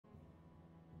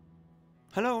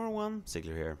Hello everyone,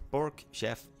 Ziggler here. Bork,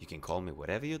 chef, you can call me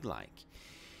whatever you'd like.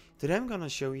 Today I'm gonna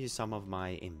show you some of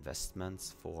my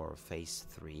investments for phase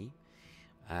 3.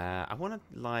 I wanna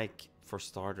for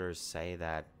starters say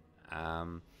that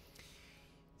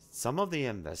some of the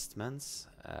investments,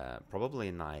 probably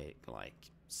like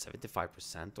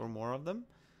 75% or more of them,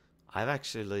 I've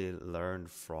actually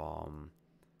learned from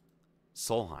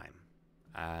Solheim,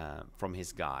 from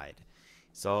his guide.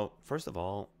 So first of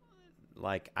all,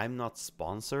 I'm not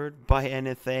sponsored by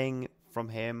anything from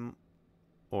him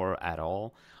or at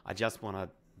all. I just want to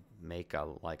make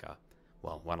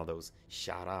one of those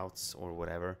shout outs or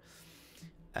whatever,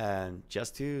 and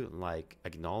just to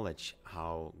acknowledge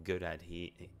how good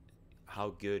he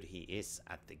is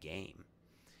at the game.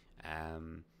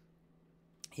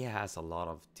 He has a lot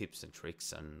of tips and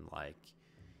tricks, and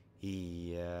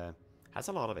he has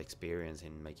a lot of experience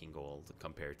in making gold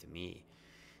compared to me.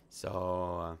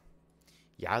 So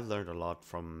yeah, I learned a lot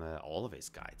from all of his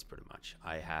guides pretty much.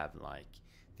 I have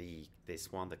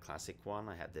this one, the classic one.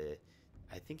 I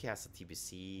think he has the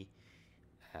TBC,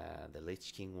 the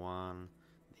Lich King one,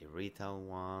 the retail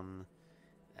one,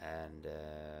 and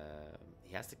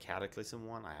he has the Cataclysm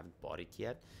one. I haven't bought it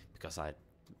yet because I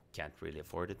can't really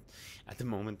afford it at the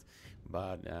moment.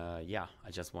 But yeah,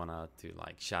 I just wanna to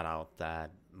shout out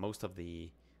that most of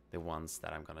the ones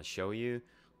that I'm gonna show you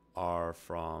are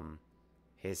from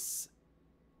his.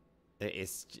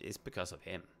 It's because of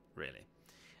him, really.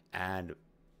 And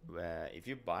if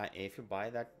you buy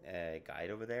that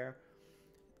guide over there,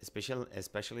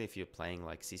 especially if you're playing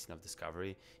like Season of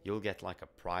Discovery, you'll get like a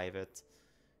private.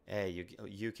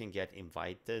 You can get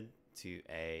invited to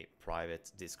a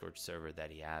private Discord server that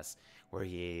he has, where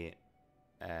he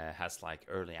has like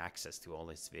early access to all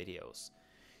his videos.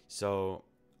 So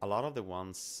a lot of the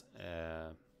ones.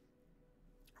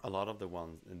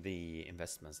 The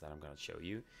investments that I'm gonna show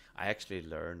you, I actually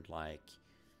learned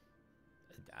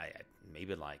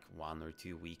maybe 1 or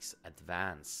 2 weeks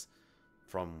advance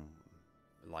from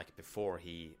before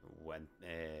he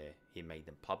made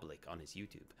them public on his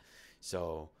YouTube.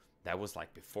 So that was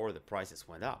before the prices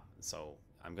went up. So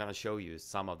I'm gonna show you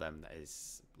some of them that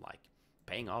is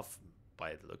paying off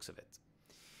by the looks of it.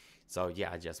 So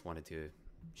yeah, I just wanted to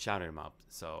shout him up.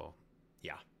 So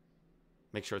yeah,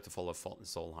 make sure to follow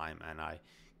Solheim, and I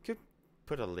could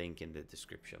put a link in the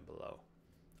description below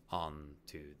on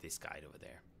to this guide over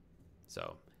there.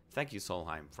 So thank you,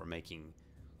 Solheim, for making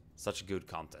such good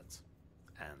content.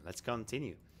 And let's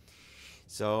continue.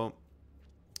 So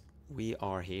we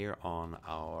are here on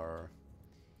our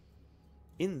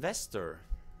investor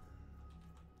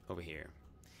over here.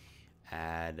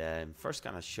 And I'm first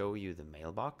gonna show you the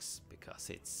mailbox because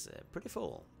it's pretty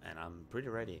full and I'm pretty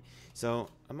ready. So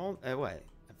I'm on.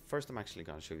 First I'm actually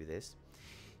gonna show you this.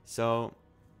 So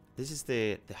this is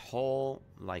the whole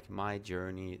my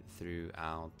journey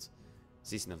throughout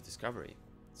Season of Discovery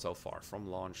so far, from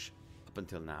launch up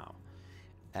until now.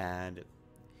 And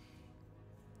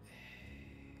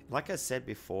like I said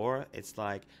before, it's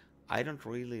I don't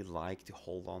really like to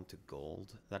hold on to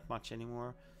gold that much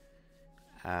anymore.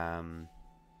 I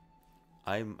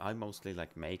mostly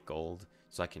make gold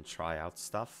so I can try out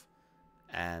stuff,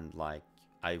 and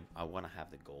I want to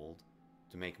have the gold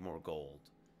to make more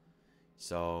gold.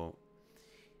 So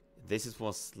this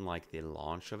was the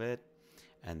launch of it,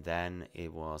 and then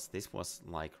this was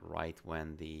right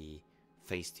when the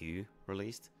phase 2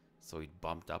 released, so it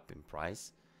bumped up in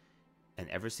price. And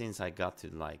ever since I got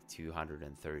to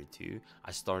 232,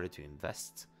 I started to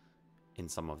invest in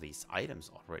some of these items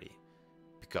already,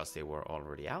 because they were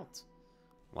already out,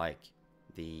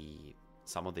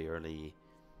 some of the early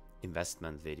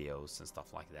investment videos and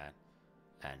stuff like that.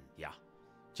 And yeah,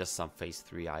 just some phase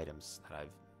 3 items that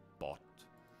I've bought.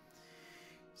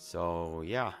 So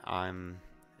yeah,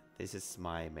 this is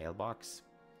my mailbox.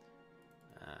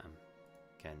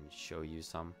 Can show you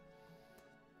some.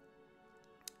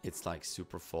 It's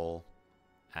super full,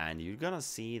 and you're gonna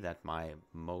see that my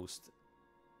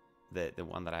the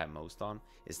one that I have most on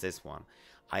is this one.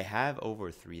 I have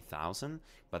over 3,000,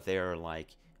 but they're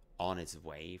on its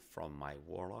way from my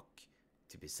warlock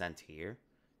to be sent here,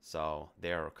 so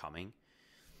they're coming.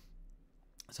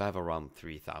 So I have around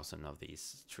 3,000 of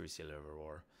these true silver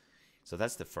ore. So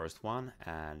that's the first one.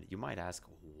 And you might ask,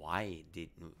 why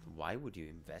would you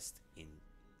invest in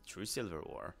true silver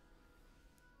ore?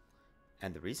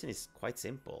 And the reason is quite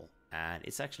simple, and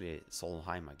it's actually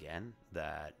Solheim again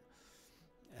that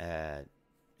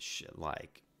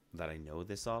that I know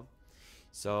this of.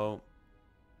 So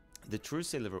the true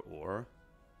silver ore,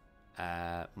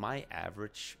 my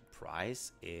average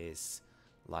price is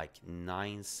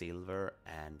 9 silver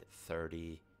and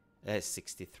 30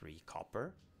 63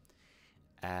 copper.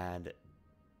 And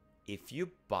if you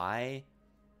buy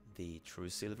the true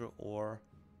silver ore,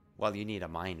 well, you need a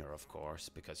miner, of course,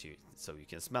 because you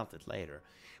can smelt it later.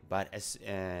 But as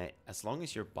long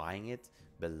as you're buying it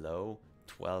below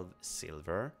 12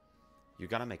 silver, you're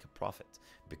gonna make a profit,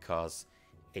 because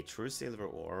a true silver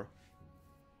ore,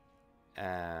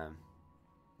 well,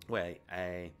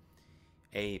 a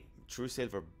true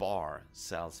silver bar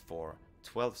sells for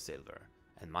 12 silver,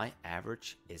 and my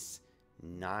average is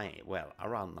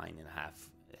around 9.5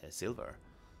 silver.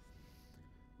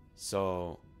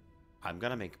 So I'm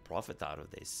gonna make a profit out of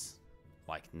this,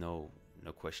 like no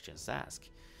questions asked.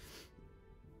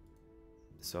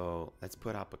 So let's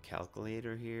put up a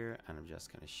calculator here, and I'm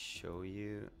just gonna show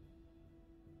you.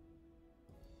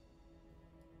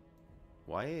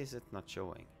 Why is it not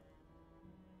showing?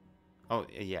 Oh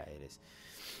yeah, it is.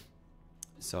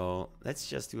 So let's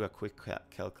just do a quick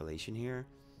calculation here.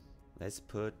 Let's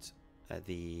put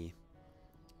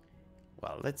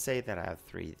let's say that I have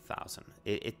 3,000.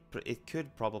 It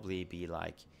could probably be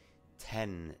like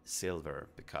 10 silver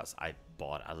because I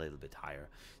bought a little bit higher.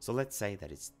 So let's say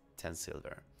that it's 10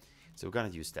 silver. So we're gonna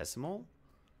use decimal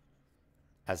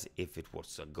as if it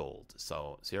was a gold.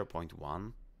 So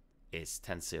 0.1 is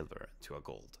 10 silver to a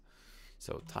gold.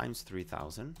 So times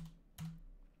 3,000.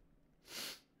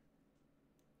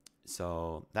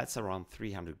 So that's around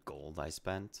 300 gold I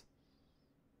spent.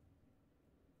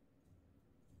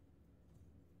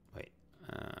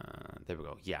 There we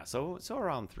go. Yeah, so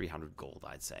around 300 gold,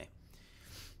 I'd say.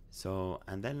 So,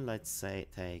 and then let's say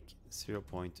take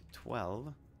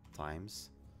 0.12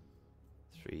 times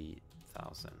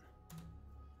 3,000.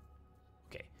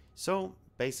 Okay, so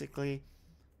basically,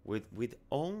 with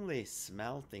only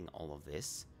smelting all of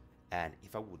this, and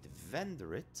if I would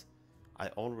vendor it, I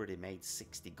already made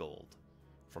 60 gold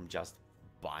from just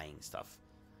buying stuff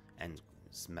and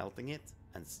smelting it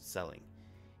and selling.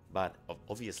 But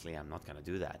obviously I'm not gonna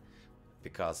do that,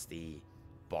 because the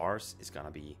bars is gonna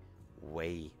be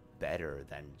way better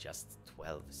than just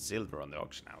 12 silver on the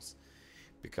auction house.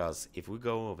 Because if we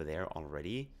go over there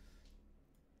already,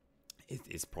 it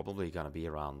is probably gonna be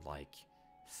around like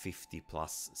 50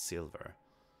 plus silver.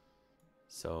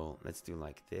 So let's do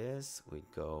like this. We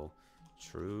go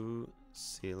true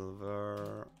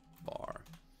silver bar.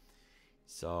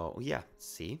 So yeah,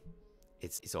 see,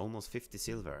 it's almost 50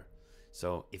 silver.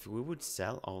 So if we would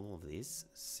sell all of these,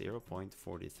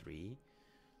 0.43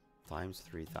 times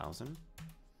 3,000.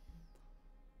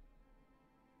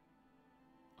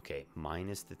 Okay,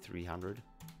 minus the 300.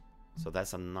 So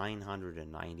that's a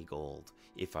 990 gold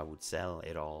if I would sell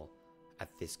it all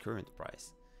at this current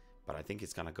price. But I think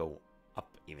it's gonna go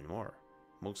up even more,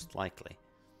 most likely.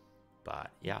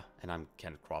 But yeah, and I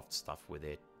can craft stuff with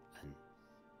it and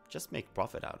just make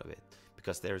profit out of it,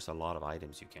 because there's a lot of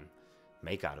items you can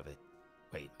make out of it.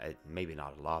 Wait, maybe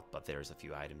not a lot, but there's a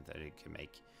few items that you can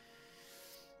make.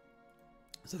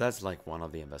 So that's like one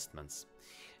of the investments.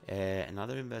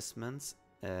 Another investment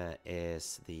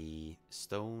is the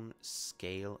stone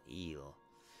scale eel.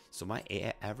 So my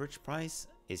average price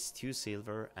is 2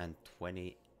 silver and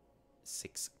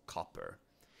 26 copper.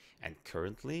 And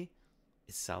currently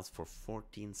it sells for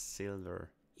 14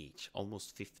 silver each,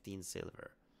 almost 15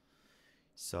 silver.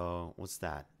 So what's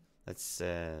that? That's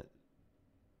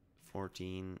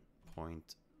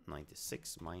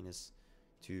 14.96 minus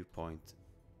 2. What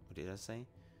did I say?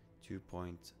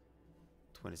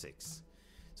 2.26.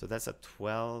 So that's a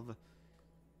 12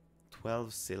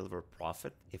 silver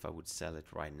profit if I would sell it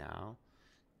right now.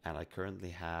 And I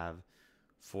currently have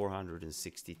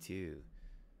 462.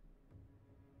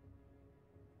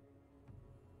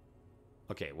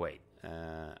 Okay, wait.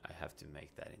 I have to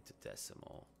make that into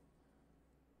decimal.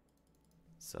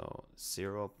 So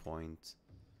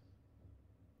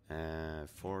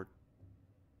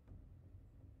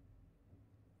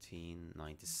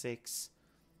 1496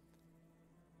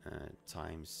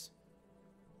 times,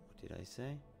 what did I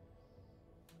say?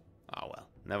 Oh well,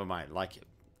 never mind. Like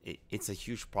it's a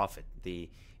huge profit.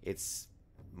 It's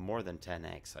more than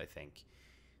 10x, I think.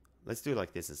 Let's do it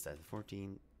like this instead.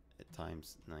 14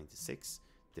 times 96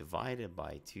 divided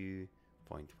by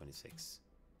 2.26.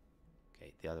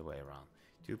 Okay, the other way around.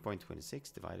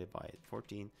 2.26 divided by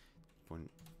 14.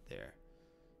 There.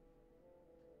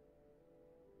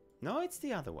 No, it's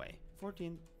the other way.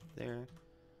 14 there.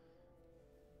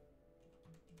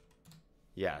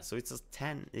 Yeah, so it's a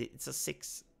 10. It's a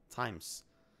 6 times.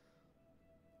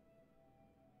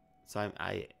 So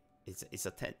it's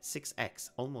a 6x,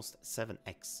 almost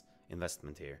 7x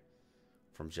investment here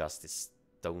from just this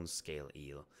stone scale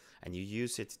eel, and you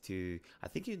use it to, I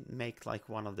think you make like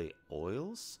one of the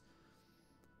oils,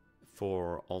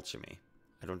 for alchemy.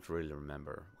 I don't really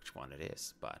remember which one it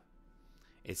is, but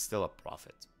it's still a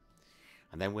profit.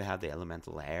 And then we have the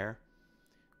elemental air,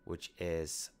 which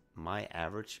is my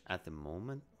average at the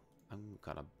moment. I'm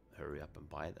gonna hurry up and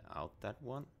buy out that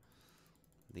one.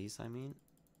 These, I mean.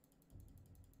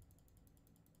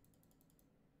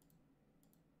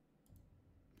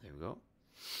 There we go.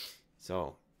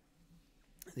 So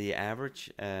the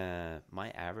average,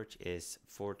 my average is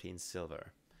 14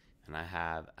 silver, and I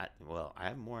have I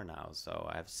have more now, so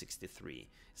I have 63.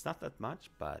 It's not that much,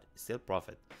 but still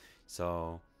profit.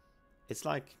 So it's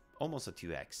like almost a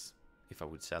 2x if I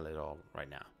would sell it all right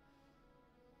now.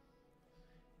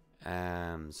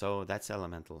 So that's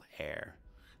elemental air.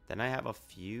 Then I have a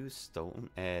few stone,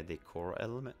 the core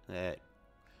element,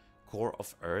 core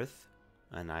of earth,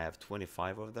 and I have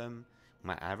 25 of them.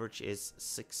 My average is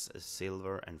 6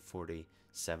 silver and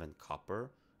 47 copper,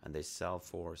 and they sell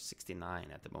for 69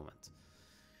 at the moment.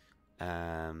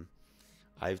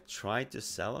 I've tried to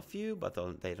sell a few, but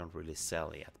they don't really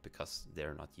sell yet because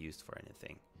they're not used for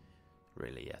anything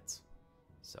really yet.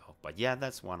 So, but yeah,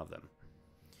 that's one of them.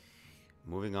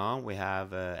 Moving on, we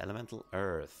have elemental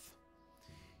earth.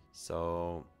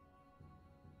 So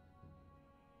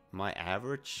my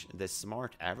average, the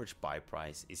smart average buy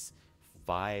price is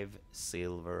 5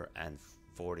 silver and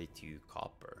 42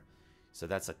 copper. So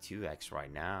that's a 2x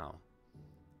right now.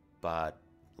 But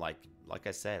like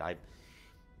I said,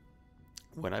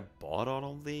 when I bought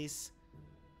all of these,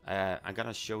 I'm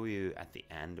gonna show you at the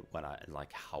end what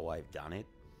how I've done it.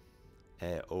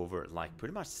 Over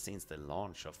pretty much since the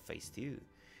launch of phase 2,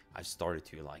 I've started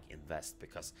to invest,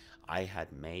 because I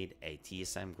had made a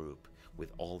TSM group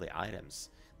with all the items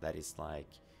that is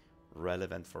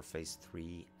relevant for phase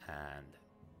 3, and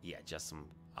yeah, just some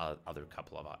other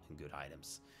couple of good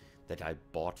items that I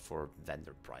bought for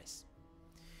vendor price.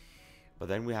 But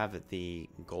then we have the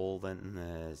golden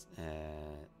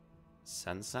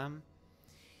Sensam,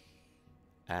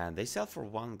 and they sell for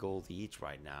 1 gold each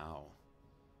right now.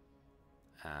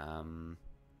 And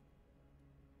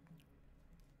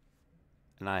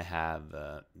I have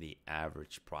the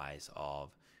average price of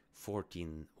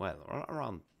 14, well,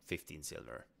 around 15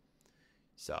 silver.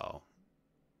 So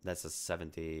that's a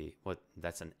 70,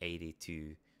 that's an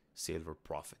 82 silver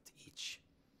profit each.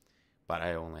 But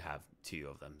I only have 2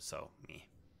 of them, so me.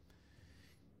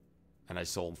 And I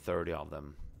sold 30 of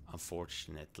them,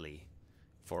 unfortunately,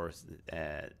 for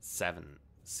 7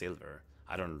 silver.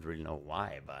 I don't really know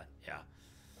why, but yeah.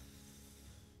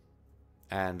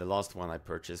 And the last one I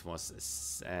purchased was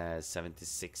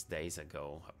 76 days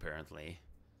ago, apparently.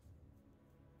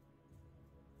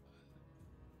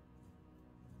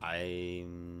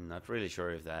 I'm not really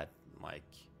sure if that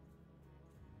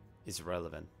is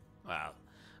relevant. Well,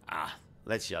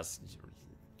 let's just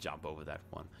jump over that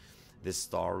one. This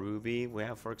Star Ruby we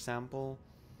have, for example,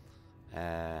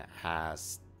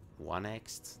 has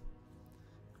 1x,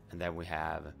 and then we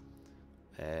have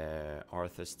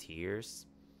Arthur's Tears,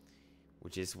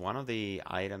 which is one of the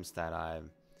items that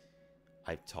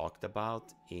I've talked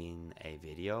about in a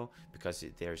video, because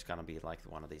there's gonna be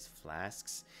one of these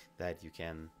flasks that you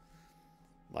can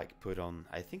put on.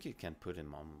 I think you can put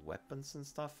them on weapons and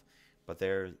stuff, but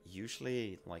they're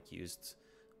usually used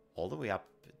all the way up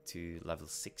to level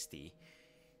 60,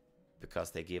 because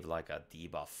they give a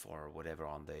debuff or whatever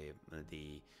on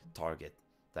the target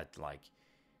that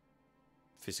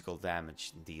physical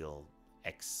damage deal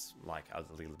X a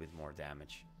little bit more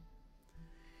damage.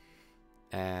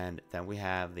 And then we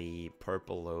have the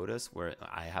purple lotus, where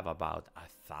I have about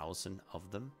 1,000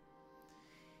 of them.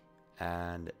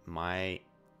 And my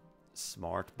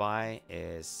smart buy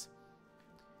is,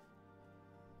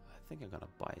 I think I'm gonna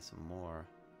buy some more.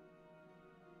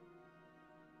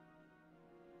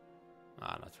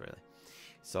 Not really.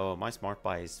 So my smart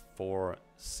buy is 4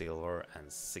 silver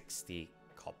and 60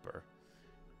 copper.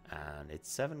 And it's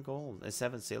 7 gold,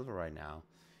 7 silver right now.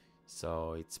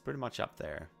 So it's pretty much up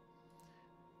there.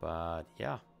 But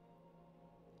yeah.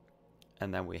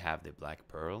 And then we have the black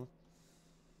pearl,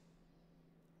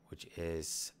 which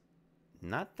is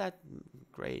not that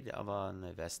great of an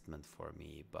investment for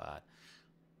me, but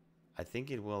I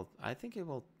think it will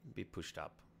be pushed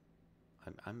up.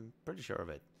 I'm pretty sure of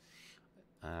it.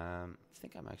 I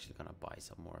think I'm actually gonna buy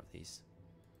some more of these,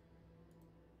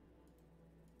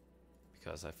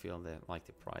 because I feel that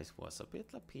the price was a bit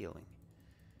appealing,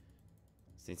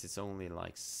 since it's only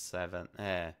 7.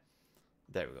 There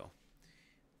we go.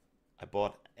 I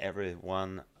bought every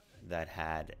one that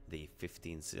had the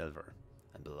 15 silver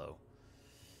and below.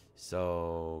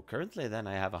 So currently then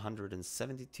I have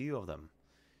 172 of them.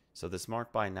 So the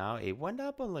smart buy now, it went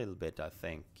up a little bit, I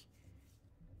think.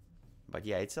 But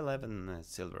yeah, it's 11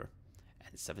 silver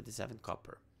and 77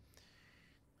 copper.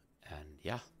 And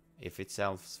yeah, if it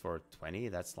sells for 20,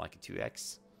 that's like a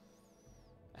 2x.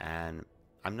 And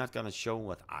I'm not gonna show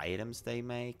what items they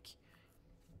make,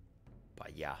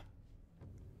 but yeah,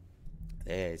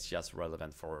 it's just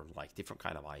relevant for like different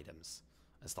kind of items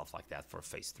and stuff like that for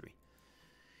phase 3.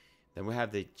 Then we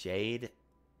have the jade.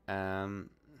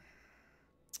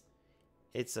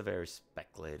 It's a very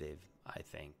speculative, I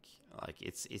think. Like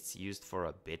it's used for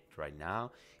a bit right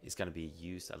now. It's gonna be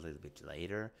used a little bit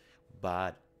later,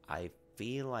 but I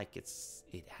feel like it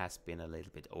has been a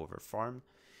little bit overfarmed,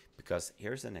 because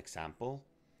here's an example.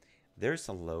 There's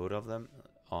a load of them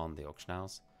on the auction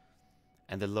house,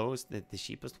 and the lowest, the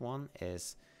cheapest one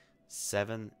is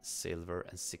 7 silver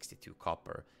and 62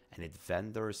 copper, and it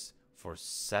vendors for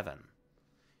 7.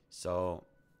 So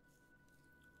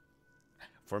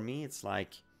for me, it's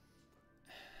like,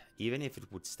 even if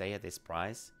it would stay at this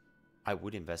price, I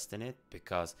would invest in it,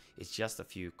 because it's just a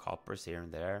few coppers here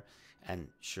and there, and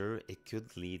sure, it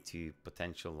could lead to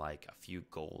potential like a few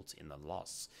golds in the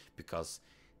loss, because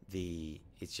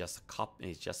it's just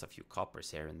a few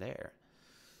coppers here and there.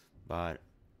 But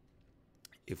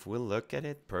if we look at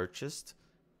it purchased,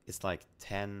 it's like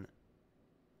 10,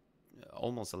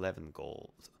 almost 11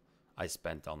 gold I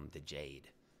spent on the jade.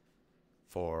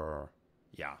 For,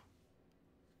 yeah,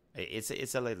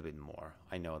 it's a little bit more,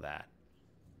 I know that,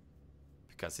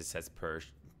 because it says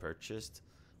purchased,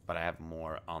 but I have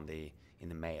more on in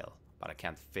the mail, but I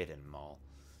can't fit in them all.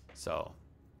 So,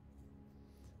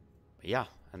 but yeah,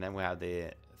 and then we have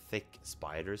the thick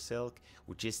spider silk,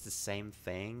 which is the same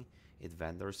thing. It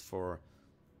vendors for,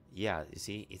 yeah, you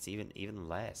see, it's even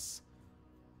less.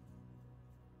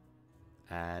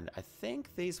 And I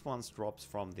think these ones drops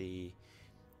from the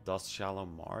Dust Shallow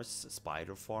Mars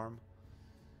spider farm.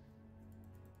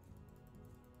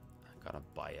 I'm gonna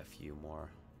buy a few more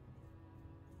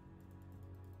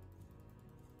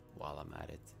while I'm at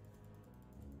it.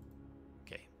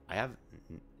 Okay, I have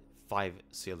 5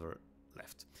 silver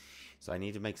left, so I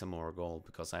need to make some more gold,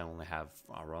 because I only have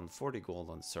around 40 gold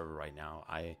on the server right now.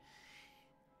 I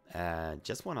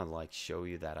just want to like show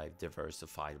you that I've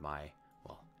diversified my,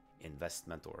 well,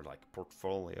 investment or like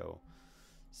portfolio.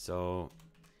 So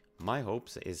my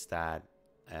hopes is that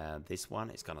this one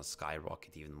is gonna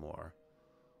skyrocket even more.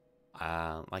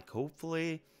 Like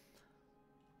hopefully,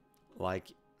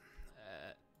 like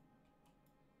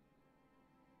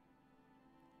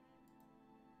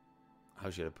how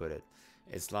should I put it?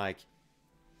 It's like,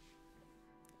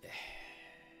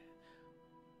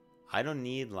 I don't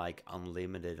need like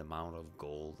unlimited amount of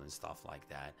gold and stuff like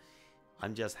that.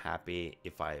 I'm just happy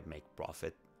if I make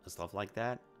profit and stuff like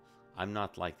that. I'm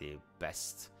not like the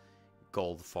best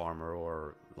gold farmer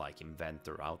or like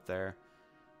inventor out there,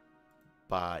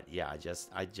 but yeah, I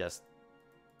just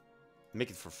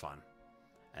make it for fun,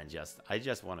 and I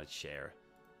just want to share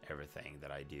everything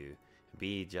that I do,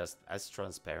 be just as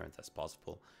transparent as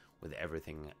possible with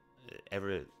everything,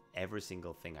 every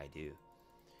single thing I do.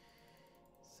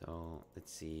 So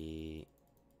let's see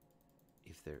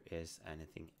if there is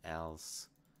anything else.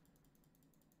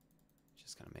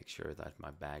 Just gonna make sure that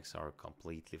my bags are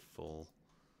completely full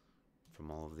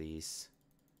from all of these,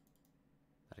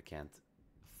 that I can't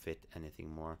fit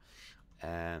anything more.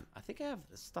 I think I have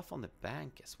stuff on the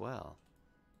bank as well.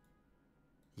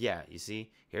 Yeah, you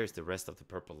see, here's the rest of the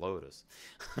purple lotus.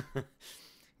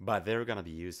 But they're gonna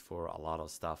be used for a lot of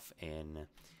stuff, and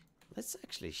let's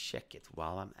actually check it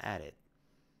while I'm at it.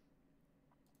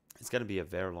 It's gonna be a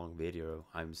very long video,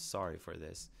 I'm sorry for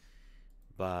this,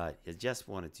 but I just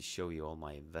wanted to show you all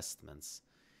my investments.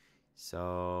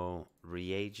 So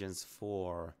reagents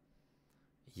for,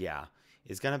 yeah,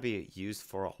 it's gonna be used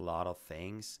for a lot of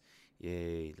things.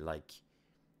 Like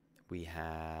we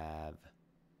have,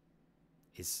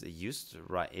 it's used,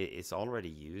 right, it's already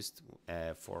used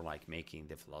for like making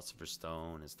the Philosopher's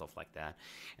Stone and stuff like that.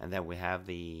 And then we have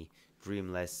the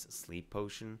Dreamless Sleep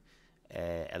Potion,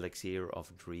 Elixir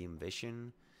of Dream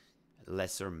Vision,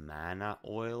 Lesser Mana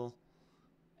Oil,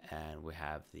 and we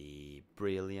have the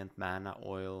Brilliant Mana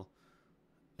Oil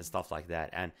and stuff like that.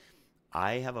 And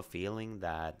I have a feeling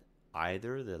that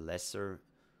either the lesser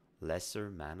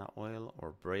Mana Oil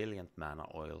or Brilliant Mana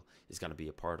Oil is going to be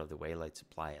a part of the Waylight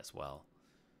supply as well.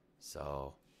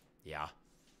 So yeah,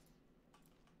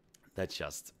 that's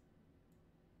just,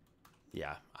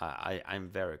 yeah, I'm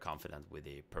very confident with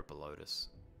the Purple Lotus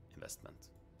investment.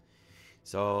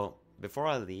 So before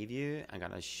I leave you, I'm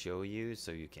gonna show you,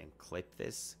 so you can clip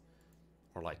this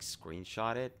or like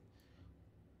screenshot it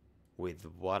with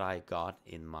what I got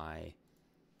in my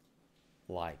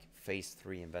like phase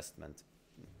 3 investment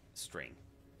string.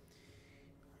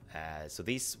 So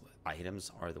these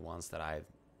items are the ones that I've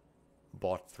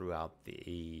bought throughout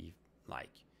the,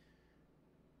 like,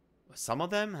 some of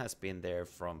them has been there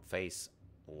from phase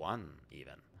 1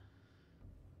 even.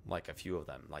 Like a few of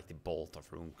them, like the bolt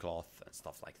of rune cloth and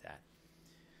stuff like that.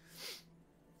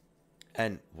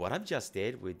 And what I've just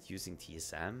did with using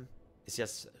TSM is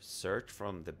just search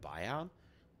from the buyout,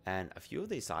 and a few of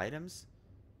these items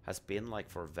has been like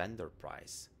for vendor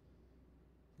price.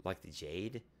 Like the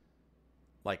jade.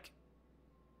 Like,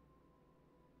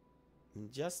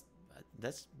 just,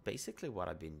 that's basically what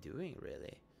I've been doing,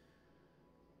 really.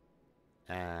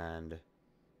 And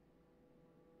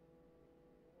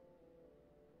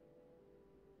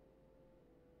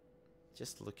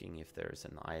just looking if there's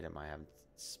an item I haven't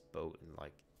spoken,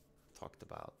 like, talked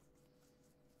about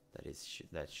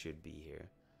that should be here.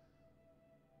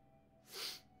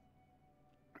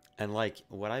 And like,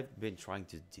 what I've been trying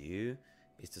to do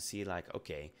is to see, like,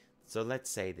 okay, so let's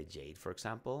say the jade, for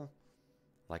example,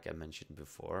 like I mentioned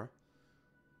before,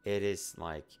 it is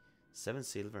like 7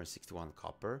 silver and 61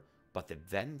 copper, but the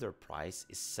vendor price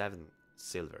is 7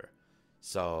 silver.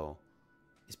 So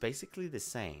it's basically the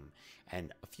same.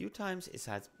 And a few times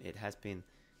it has been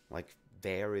like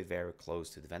very, very close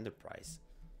to the vendor price,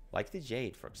 like the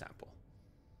jade, for example.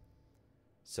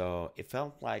 So it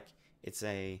felt like it's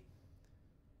a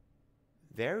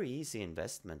very easy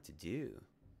investment to do.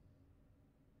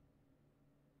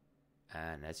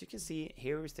 And as you can see,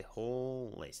 here is the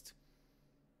whole list,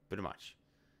 pretty much.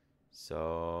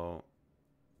 So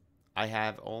I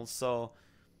have also,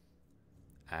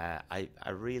 I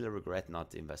really regret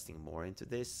not investing more into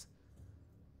this,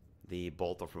 the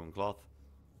bolt of rune cloth.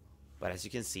 But as you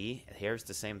can see, here's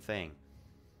the same thing.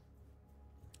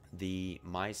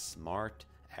 My smart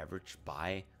average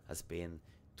buy has been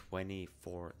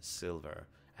 24 silver,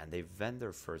 and they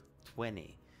vendor for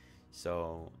 20.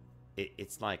 So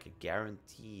it's like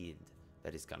guaranteed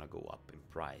that it's gonna go up in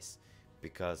price,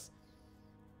 because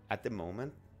at the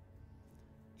moment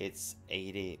it's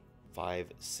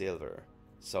 85 silver.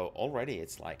 So already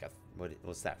it's like what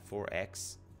was that,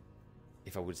 4x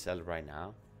if I would sell it right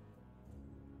now.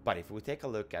 But if we take a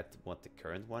look at what the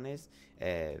current one is,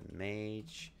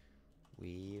 mage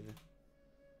weave,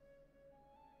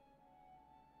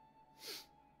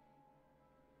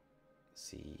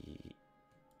 see,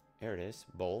 here it is,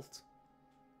 bolt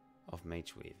of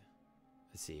mage weave.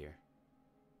 Let's see here.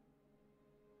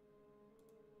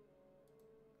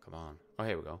 Come on. Oh,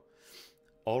 here we go.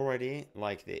 Already,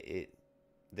 like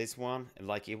this one,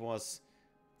 like it was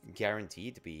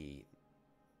guaranteed to be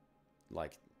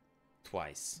like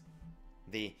twice.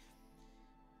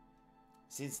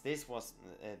 Since this was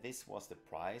the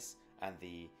price, and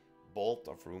the bolt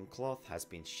of rune cloth has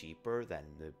been cheaper than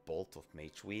the bolt of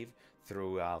mage weave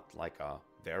throughout like a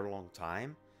very long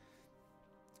time,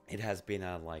 it has been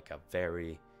a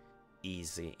very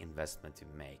easy investment to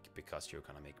make, because you're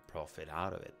gonna make profit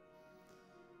out of it.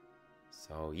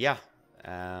 So yeah,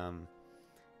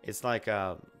 it's like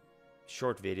a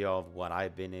short video of what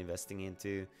I've been investing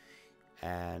into.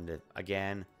 And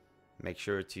again, make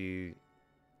sure to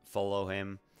follow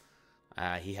him.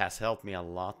 He has helped me a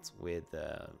lot with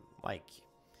like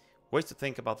ways to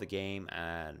think about the game,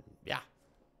 and yeah,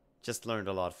 just learned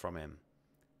a lot from him.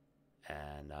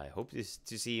 And I hope to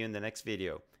see you in the next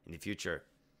video in the future.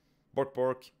 Bork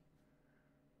bork.